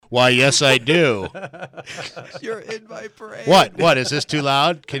Why, yes, I do. You're in my parade. What? Is this too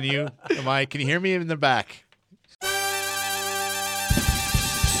loud? Can you hear me in the back?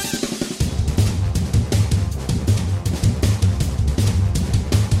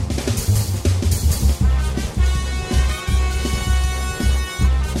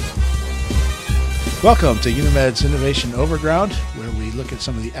 Welcome to Unimed's Innovation Overground, where we look at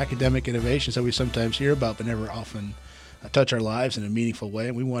some of the academic innovations that we sometimes hear about but never often touch our lives in a meaningful way.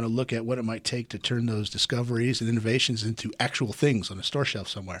 And we want to look at what it might take to turn those discoveries and innovations into actual things on a store shelf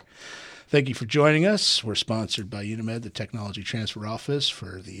somewhere. Thank you for joining us. We're sponsored by Unimed, the Technology Transfer Office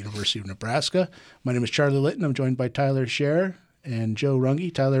for the University of Nebraska. My name is Charlie Litton. I'm joined by Tyler Scherer and Joe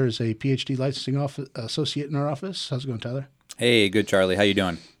Runge. Tyler is a PhD licensing associate in our office. How's it going, Tyler? Hey, good, Charlie. How you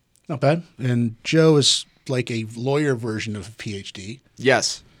doing? Not bad. And Joe is like a lawyer version of a PhD.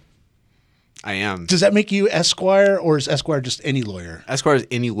 Yes, I am. Does that make you Esquire, or is Esquire just any lawyer? Esquire is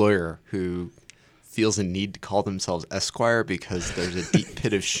any lawyer who feels a need to call themselves Esquire because there's a deep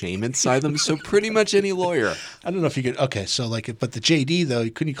pit of shame inside them. So pretty much any lawyer. I don't know if you could. Okay, so but the JD though,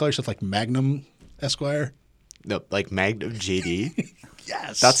 couldn't you call yourself like Magnum Esquire? No, like Magnum JD.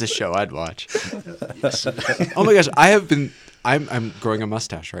 Yes, that's a show I'd watch. Yes. Oh my gosh, I'm growing a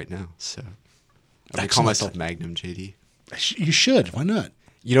mustache right now, so I'm going to call myself Magnum JD. You should. Why not?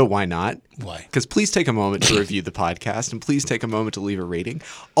 You know why not? Why? Because please take a moment to review the podcast, and please take a moment to leave a rating.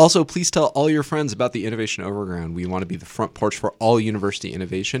 Also, please tell all your friends about the Innovation Overground. We want to be the front porch for all university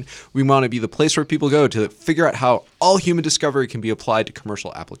innovation. We want to be the place where people go to figure out how all human discovery can be applied to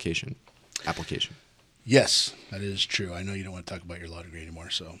commercial application. Yes, that is true. I know you don't want to talk about your law degree anymore,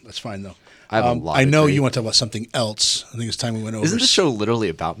 so that's fine, though. I have a law I know degree. you want to talk about something else. I think it's time we went over. Isn't the show literally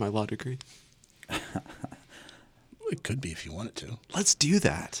about my law degree? It could be if you wanted to. Let's do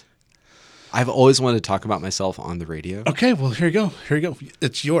that. I've always wanted to talk about myself on the radio. Okay, well, here you go.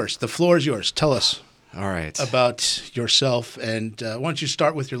 It's yours. The floor is yours. Tell us all right about yourself, and why don't you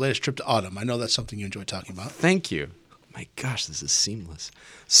start with your latest trip to Autumn? I know that's something you enjoy talking about. Thank you. My gosh, this is seamless.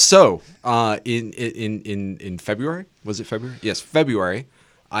 So, in February, was it February? Yes, February.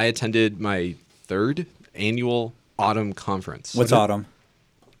 I attended my 3rd annual Autumn conference. What's Autumn?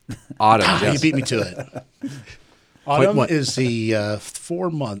 Autumn. You Yes. beat me to it. Autumn is the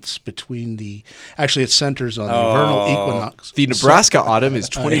 4 months between the. Actually, it centers on the vernal equinox. The Nebraska autumn is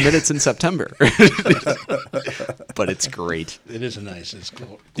 20 minutes in September, but it's great. It is nice. It's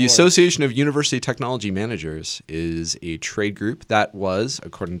cool. The Association of University Technology Managers is a trade group that was,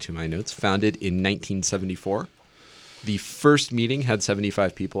 according to my notes, founded in 1974. The first meeting had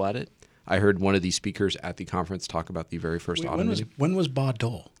 75 people at it. I heard one of the speakers at the conference talk about the very first autumn meeting. When was Ba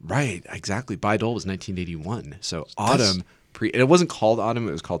Dole? Right, exactly. Ba Dole was 1981. So autumn, it wasn't called autumn.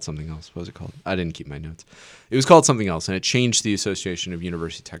 It was called something else. What was it called? I didn't keep my notes. It was called something else, and it changed the Association of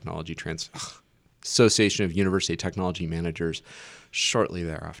University Technology Managers shortly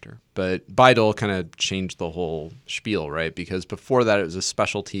thereafter. But Ba Dole kind of changed the whole spiel, right? Because before that, it was a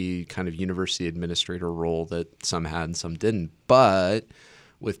specialty kind of university administrator role that some had and some didn't. But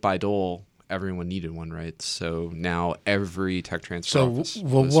with Ba Dole, everyone needed one, right? So now every tech transfer office.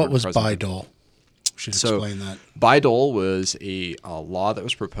 What was Ba Dole? Should explain that. Ba Dole was a law that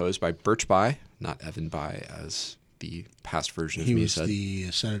was proposed by Birch Bayh, not Evan Bayh, as the past version of me said. He was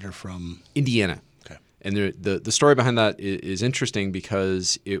the senator from Indiana. Okay. And the story behind that is interesting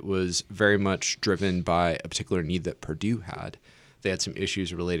because it was very much driven by a particular need that Purdue had. They had some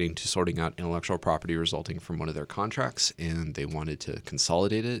issues relating to sorting out intellectual property resulting from one of their contracts, and they wanted to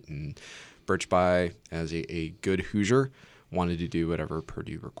consolidate it. And Birch Bayh, as a good Hoosier, wanted to do whatever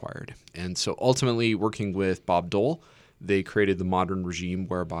Purdue required. And so ultimately, working with Bob Dole, they created the modern regime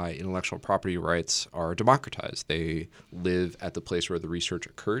whereby intellectual property rights are democratized. They live at the place where the research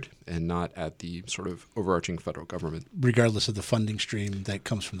occurred and not at the sort of overarching federal government. Regardless of the funding stream that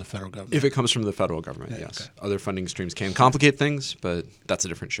comes from the federal government. If it comes from the federal government, yeah, yes. Okay. Other funding streams can complicate things, but that's a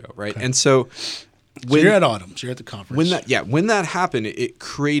different show, right? Okay. And so when you're at Autumn, so you're at the conference. When that happened, it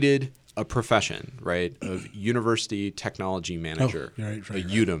created a profession, right, of university technology manager, right.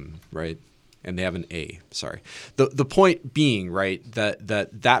 UTM, right? And they have an A, sorry. The point being, right,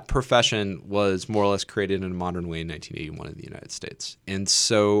 that profession was more or less created in a modern way in 1981 in the United States. And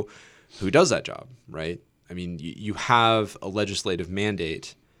so who does that job, right? I mean, you have a legislative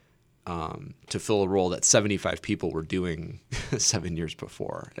mandate to fill a role that 75 people were doing 7 years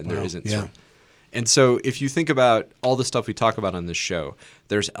before, and there isn't. Yeah. And so if you think about all the stuff we talk about on this show,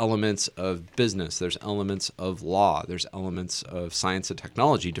 there's elements of business, there's elements of law, there's elements of science and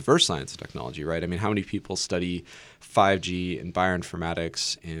technology, diverse science and technology, right? I mean, how many people study 5G and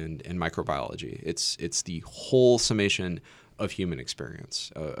bioinformatics and microbiology? It's the whole summation of human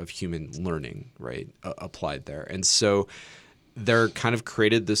experience, of human learning, right, applied there. And so they're kind of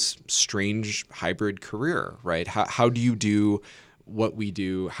created this strange hybrid career, right? How do you do what we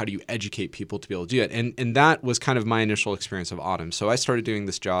do? How do you educate people to be able to do it? And that was kind of my initial experience of Autumn. So I started doing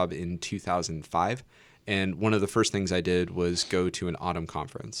this job in 2005. And one of the first things I did was go to an Autumn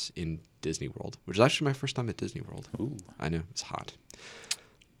conference in Disney World, which is actually my first time at Disney World. Ooh. I know, it's hot.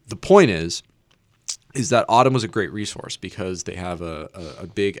 The point is that Autumn was a great resource because they have a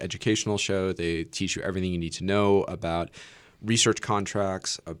big educational show. They teach you everything you need to know about research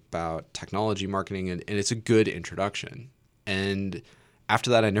contracts, about technology marketing, and it's a good introduction. And after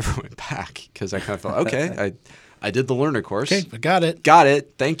that, I never went back because I kind of thought, okay, I did the learner course. Okay, I got it. Got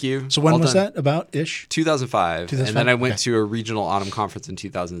it. Thank you. So when All was done. that about-ish? 2005. 2005? And then I went Okay. to a regional Autumn conference in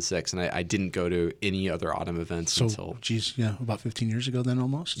 2006, and I didn't go to any other Autumn events So, until... geez, yeah, about 15 years ago then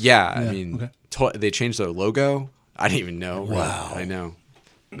almost? Yeah, I mean, okay. they changed their logo. I didn't even know. really. Wow. I know.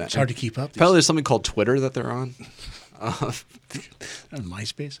 It's hard to keep up. Apparently there's something called Twitter that they're on. On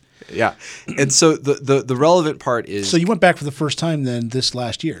MySpace. Yeah. And so the relevant part is So you went back for the first time then this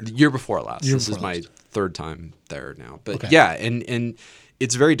last year? the year before last. Year This is before my last. third time there now. But Okay. yeah, and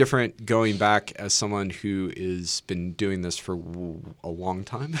it's very different going back as someone who has been doing this for a long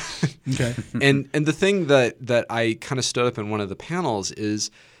time. Okay. and the thing that I kind of stood up in one of the panels is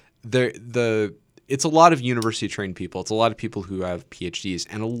it's a lot of university trained people. It's a lot of people who have PhDs,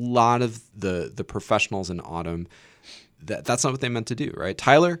 and a lot of the professionals in Autumn. That's not what they meant to do, right?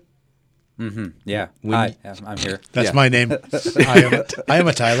 Tyler? Mm-hmm. Yeah. When Hi, I'm here. That's Yeah. my name. I am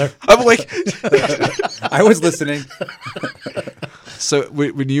a Tyler. I'm like, I was listening. so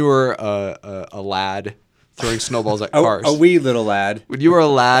when you were a lad throwing snowballs at A, cars, a wee little lad. when you were a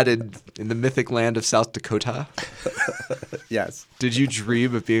lad in the mythic land of South Dakota, Yes. did you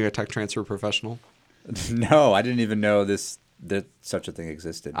dream of being a tech transfer professional? No, I didn't even know that such a thing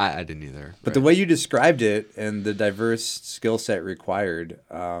existed. I didn't either. But the way you described it and the diverse skill set required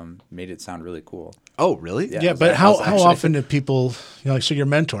made it sound really cool. Oh, really? Yeah. Yeah, was but that- how was actually- often do people, so your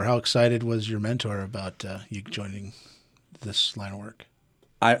mentor, how excited was your mentor about you joining this line of work?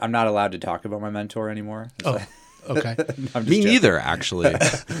 I'm not allowed to talk about my mentor anymore. Oh, okay. I'm just Me joking. neither, actually.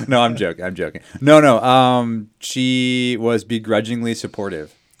 No, I'm joking. No. She was begrudgingly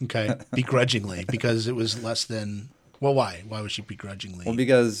supportive. Okay. Begrudgingly, because it was less than, well, why? Why was she begrudgingly? Well,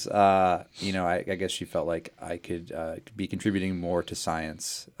 because I guess she felt like I could be contributing more to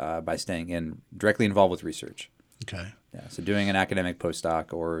science by staying directly involved with research. Okay. Yeah, so doing an academic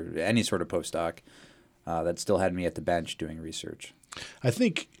postdoc or any sort of postdoc that still had me at the bench doing research.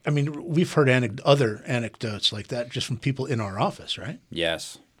 We've heard other anecdotes like that just from people in our office, right?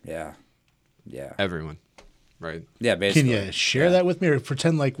 Yes. Yeah. Everyone, right? Yeah. Basically. Can you share that with me, or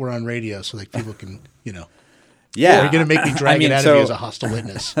pretend like we're on radio so like people can, Yeah. Or you're going to make me drag it out of you as a hostile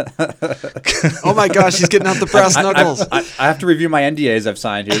witness. Oh my gosh, he's getting out the brass knuckles. I have to review my NDAs I've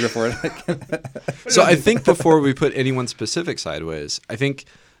signed here before. So I think before we put anyone specific sideways, I think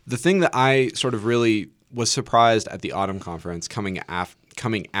the thing that I sort of really was surprised at the Autumn conference coming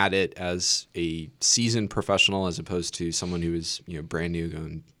at it as a seasoned professional as opposed to someone who was brand new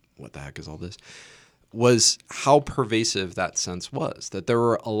going, what the heck is all this? Was how pervasive that sense was, that there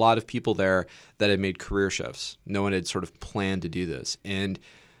were a lot of people there that had made career shifts. No one had sort of planned to do this. And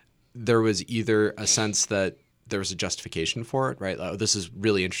there was either a sense that there was a justification for it, right? Oh, this is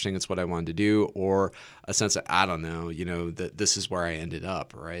really interesting. It's what I wanted to do. Or a sense that, I don't know, that this is where I ended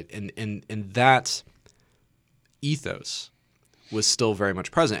up, right? And that ethos was still very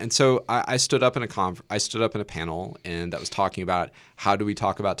much present. And so I stood up in a panel and that was talking about how do we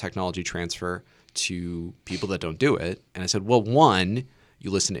talk about technology transfer to people that don't do it. And I said, well, one, you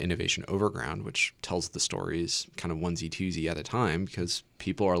listen to Innovation Overground, which tells the stories kind of onesie twosie at a time because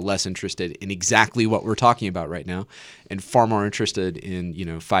people are less interested in exactly what we're talking about right now and far more interested in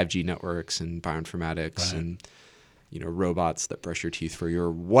 5G networks and bioinformatics and robots that brush your teeth for you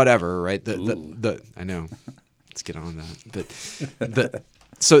or whatever, right? I know. Let's get on that. But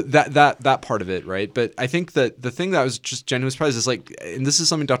so that part of it, right? But I think that the thing that I was just genuinely surprised is and this is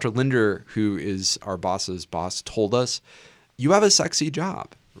something Dr. Linder, who is our boss's boss, told us, you have a sexy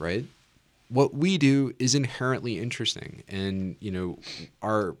job, right? What we do is inherently interesting. And,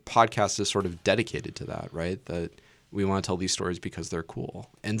 our podcast is sort of dedicated to that, right? That we want to tell these stories because they're cool.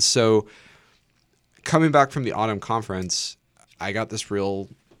 And so coming back from the Autumn conference, I got this real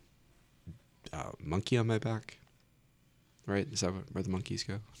monkey on my back. Right? Is that where the monkeys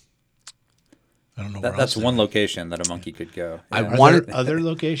go? I don't know where That's else one location that a monkey could go. I Yeah. Are wanted. there other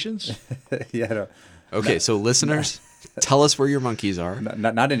locations? Yeah. Okay, so listeners, Tell us where your monkeys are.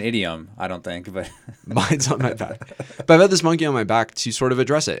 Not an idiom, I don't think, but Mine's on my back. But I've had this monkey on my back to sort of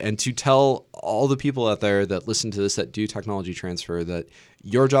address it and to tell all the people out there that listen to this, that do technology transfer, that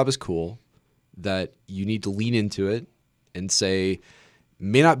your job is cool, that you need to lean into it and say,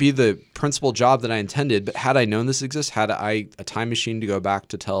 may not be the principal job that I intended, but had I known this exists, had I a time machine to go back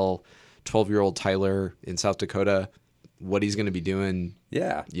to tell 12-year-old Tyler in South Dakota what he's going to be doing,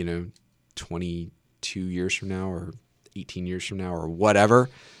 22 years from now or 18 years from now or whatever,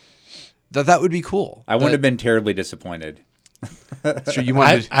 that would be cool. I wouldn't have been terribly disappointed. So you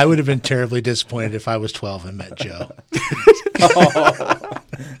wanted I would have been terribly disappointed if I was 12 and met Joe.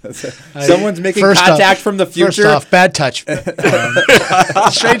 Someone's making contact from the future. First off, bad touch.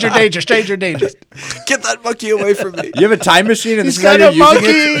 Stranger danger, stranger danger. Get that monkey away from me. You have a time machine and this He's is how got you're a using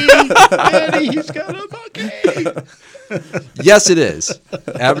it? monkey. Daddy, he's got a monkey. Yes, it is.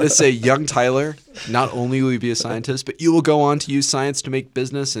 I'm going to say, young Tyler, not only will you be a scientist, but you will go on to use science to make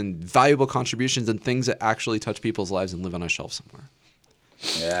business and valuable contributions and things that actually touch people's lives and live on a shelf somewhere.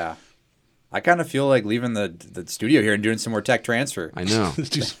 Yeah. I kind of feel like leaving the studio here and doing some more tech transfer. I know. I'm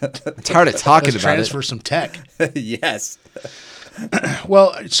tired of talking Let's about transfer it. some tech. Yes.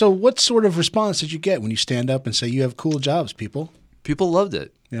 Well, so what sort of response did you get when you stand up and say you have cool jobs, people? People loved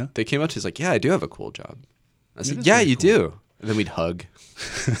it. Yeah. They came up to us like, yeah, I do have a cool job. I said, is yeah, very you cool. do. And then we'd hug.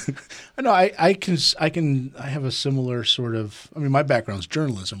 I know I have a similar sort of, I mean, my background's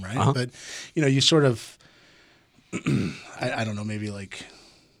journalism, right? Uh-huh. But, you sort of, I don't know, maybe like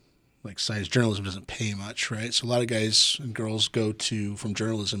science journalism doesn't pay much, right? So a lot of guys and girls go from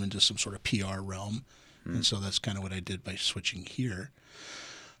journalism into some sort of PR realm. And so that's kind of what I did by switching here.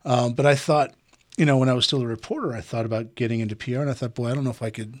 But I thought, when I was still a reporter, I thought about getting into PR, and I thought, boy, I don't know if I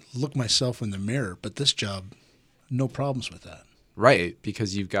could look myself in the mirror, but this job, no problems with that. Right,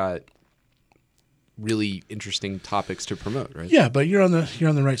 because you've got really interesting topics to promote, right? Yeah, but you're on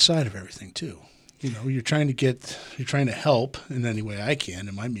the right side of everything too. You're trying to help in any way I can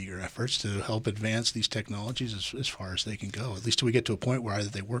in my meager efforts to help advance these technologies as far as they can go, at least till we get to a point where either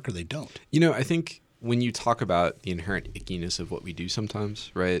they work or they don't. I think when you talk about the inherent ickiness of what we do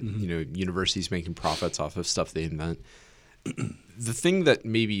sometimes, right? Mm-hmm. Universities making profits off of stuff they invent. The thing that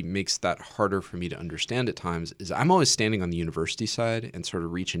maybe makes that harder for me to understand at times is I'm always standing on the university side and sort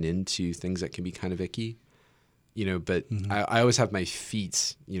of reaching into things that can be kind of icky, but mm-hmm. I always have my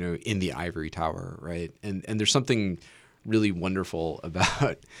feet, in the ivory tower, right? And there's something really wonderful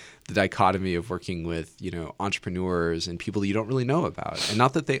about the dichotomy of working with, entrepreneurs and people that you don't really know about. And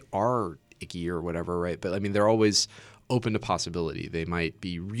not that they are icky or whatever, right? But I mean, they're always open to possibility. They might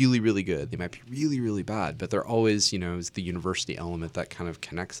be really, really good. They might be really, really bad, but they're always, is the university element that kind of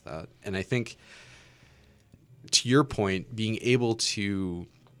connects that. And I think, to your point, being able to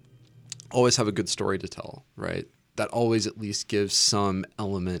always have a good story to tell, right? That always at least gives some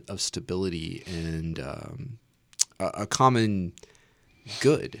element of stability and a common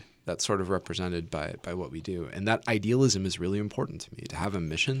good that's sort of represented by what we do. And that idealism is really important to me. To have a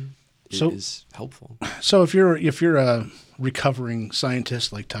mission is helpful. So if you're a recovering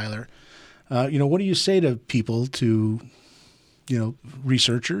scientist like Tyler, what do you say to people, to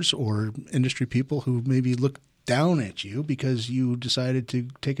researchers or industry people who maybe look down at you because you decided to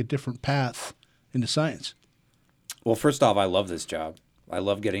take a different path into science? Well, first off, I love this job. I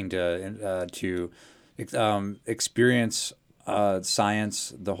love getting to experience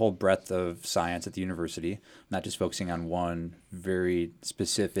science, the whole breadth of science at the university, not just focusing on one very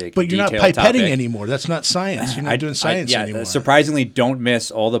specific. But you're not detailed pipetting topic. anymore. That's not science. You're not doing science anymore. Surprisingly, don't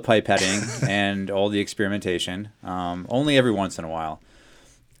miss all the pipetting and all the experimentation. Only every once in a while.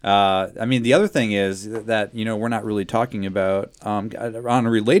 The other thing is that we're not really talking about. On a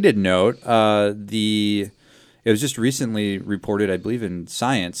related note, it was just recently reported, I believe, in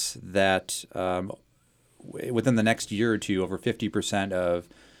Science that within the next year or two, over 50% of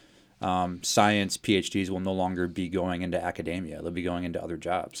science PhDs will no longer be going into academia. They'll be going into other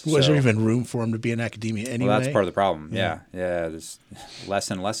jobs. Was there even room for them to be in academia anyway? Well, that's part of the problem. Yeah. There's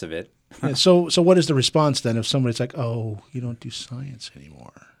less and less of it. Yeah, so what is the response then if somebody's like, "Oh, you don't do science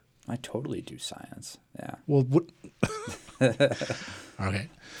anymore"? I totally do science. Yeah. Well, what? Okay.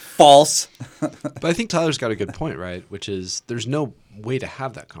 False. But I think Tyler's got a good point, right? Which is there's no way to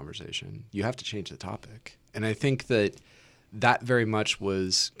have that conversation. You have to change the topic. And I think that very much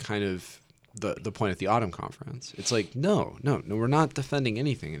was kind of the point at the autumn conference. It's like, no, we're not defending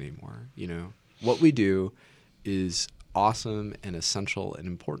anything anymore. What we do is awesome and essential and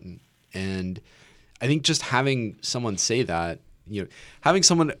important. And I think just having someone say that, having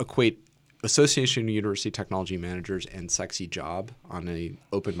someone equate Association of University Technology Managers and Sexy Job on a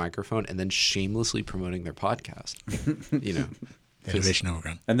open microphone and then shamelessly promoting their podcast. You know, Innovation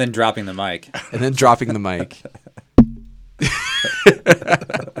Overground. And then dropping the mic. And then dropping the mic.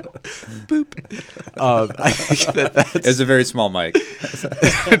 Boop. I think that's It's a very small mic.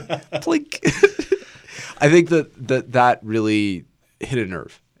 plink. I think that really hit a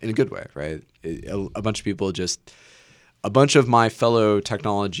nerve in a good way, right? A bunch of people a bunch of my fellow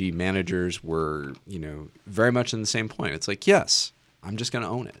technology managers were, you know, very much in the same point. It's like, yes, I'm just going to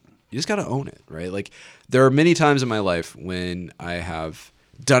own it. You just got to own it, right? Like there are many times in my life when I have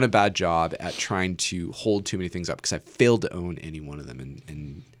done a bad job at trying to hold too many things up because I failed to own any one of them.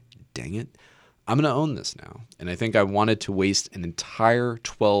 And dang it, I'm going to own this now. And I think I wanted to waste an entire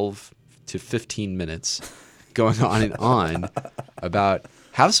 12 to 15 minutes going on and on about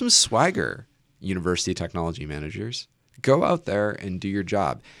have some swagger, university technology managers. Go out there and do your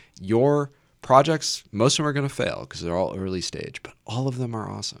job. Your projects, most of them are going to fail because they're all early stage, but all of them are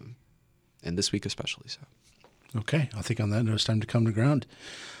awesome. And this week especially so. Okay. I think on that note, it's time to come to ground.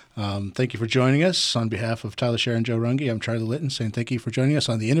 Thank you for joining us. On behalf of Tyler Scher and Joe Runge, I'm Charlie Litton saying thank you for joining us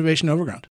on the Innovation Overground.